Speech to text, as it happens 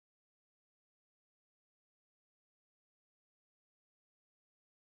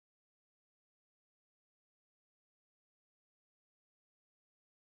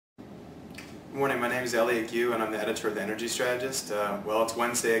Good morning, my name is Elliott and I'm the editor of the Energy Strategist. Well, it's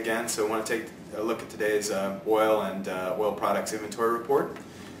Wednesday again, so I want to take a look at today's oil and oil products inventory report.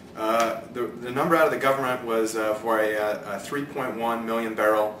 The number out of the government was for a 3.1 million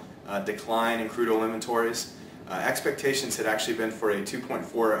barrel decline in crude oil inventories. Expectations had actually been for a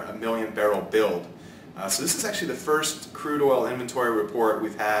 2.4 million barrel build. So this is actually the first crude oil inventory report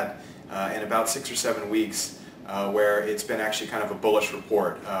we've had in about 6 or 7 weeks. Where it's been actually kind of a bullish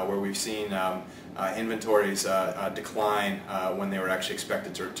report, where we've seen inventories decline when they were actually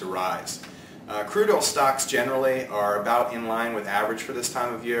expected to rise. Crude oil stocks generally are about in line with average for this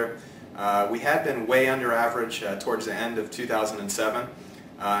time of year. We had been way under average towards the end of 2007,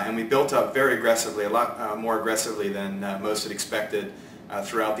 and we built up very aggressively, a lot more aggressively than most had expected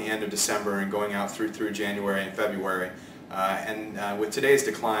throughout the end of December and going out through January and February. With today's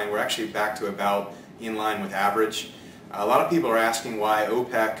decline, we're actually back to about in line with average. A lot of people are asking why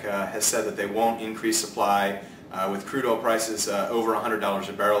OPEC has said that they won't increase supply with crude oil prices over $100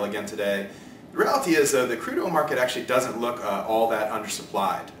 a barrel again today. The reality is, though, the crude oil market actually doesn't look all that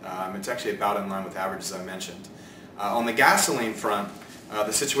undersupplied. It's actually about in line with average, as I mentioned. On the gasoline front,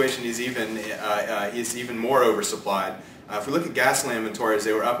 the situation is even more oversupplied. If we look at gasoline inventories,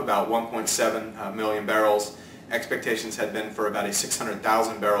 they were up about 1.7 million barrels. Expectations had been for about a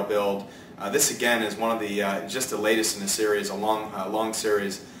 600,000 barrel build. This again is one of the just the latest in a series, a long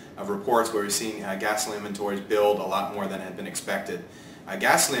series of reports where we've seen gasoline inventories build a lot more than had been expected.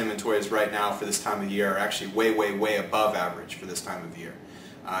 Gasoline inventories right now for this time of year are actually way above average for this time of year,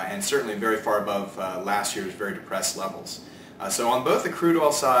 and certainly very far above last year's very depressed levels. So on both the crude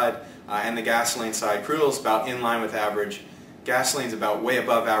oil side and the gasoline side, crude oil is about in line with average. Gasoline is about way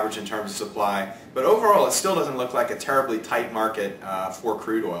above average in terms of supply, but overall it still doesn't look like a terribly tight market for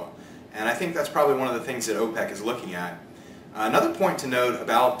crude oil. And I think that's probably one of the things that OPEC is looking at. Another point to note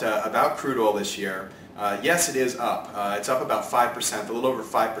about crude oil this year, yes, it is up. It's up about 5%, a little over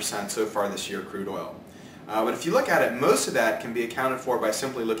 5% so far this year, crude oil. But if you look at it, most of that can be accounted for by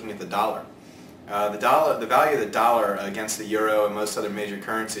simply looking at the dollar. The value of the dollar against the euro and most other major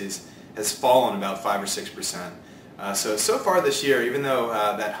currencies has fallen about 5 or 6%. So far this year, even though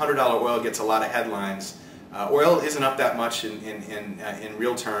that $100 oil gets a lot of headlines, oil isn't up that much in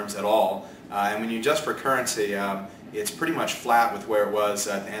real terms at all. And when you adjust for currency, it's pretty much flat with where it was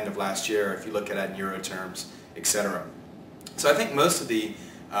at the end of last year if you look at it in euro terms, etc. So I think most of the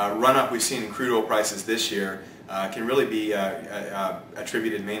run-up we've seen in crude oil prices this year can really be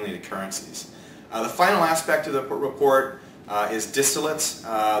attributed mainly to currencies. The final aspect of the report is distillates.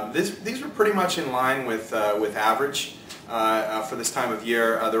 These were pretty much in line with average for this time of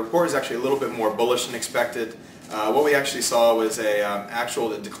year. The report is actually a little bit more bullish than expected. What we actually saw was a actual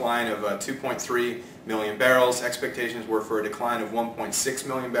decline of 2.3 million barrels. Expectations were for a decline of 1.6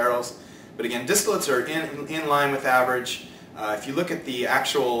 million barrels. But again, distillates are in line with average. If you look at the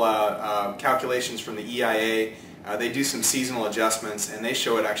actual calculations from the EIA, they do some seasonal adjustments and they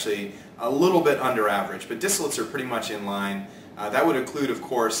show it actually a little bit under average, but distillates are pretty much in line. That would include, of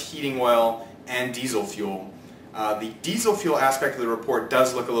course, heating oil and diesel fuel. The diesel fuel aspect of the report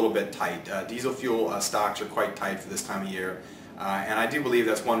does look a little bit tight. Diesel fuel stocks are quite tight for this time of year, and I do believe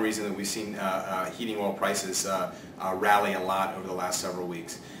that's one reason that we've seen heating oil prices rally a lot over the last several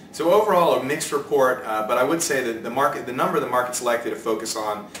weeks. So overall, a mixed report, but I would say that the number the market's likely to focus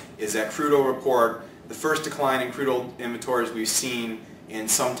on is that crude oil report, the first decline in crude oil inventories we've seen in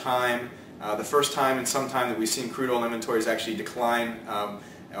some time, the first time in some time that we've seen crude oil inventories actually decline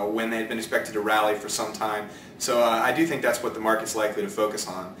when they had been expected to rally for some time. So I do think that's what the market's likely to focus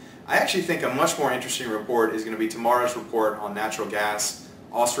on. I actually think a much more interesting report is going to be tomorrow's report on natural gas,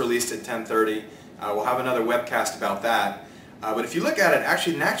 also released at 10:30. We'll have another webcast about that. But if you look at it,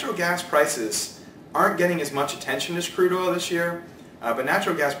 actually natural gas prices aren't getting as much attention as crude oil this year, but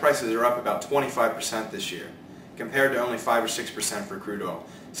natural gas prices are up about 25% this year, compared to only 5 or 6% for crude oil.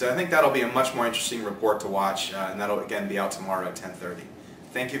 So I think that'll be a much more interesting report to watch, and that'll again be out tomorrow at 10:30.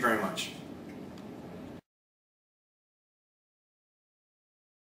 Thank you very much.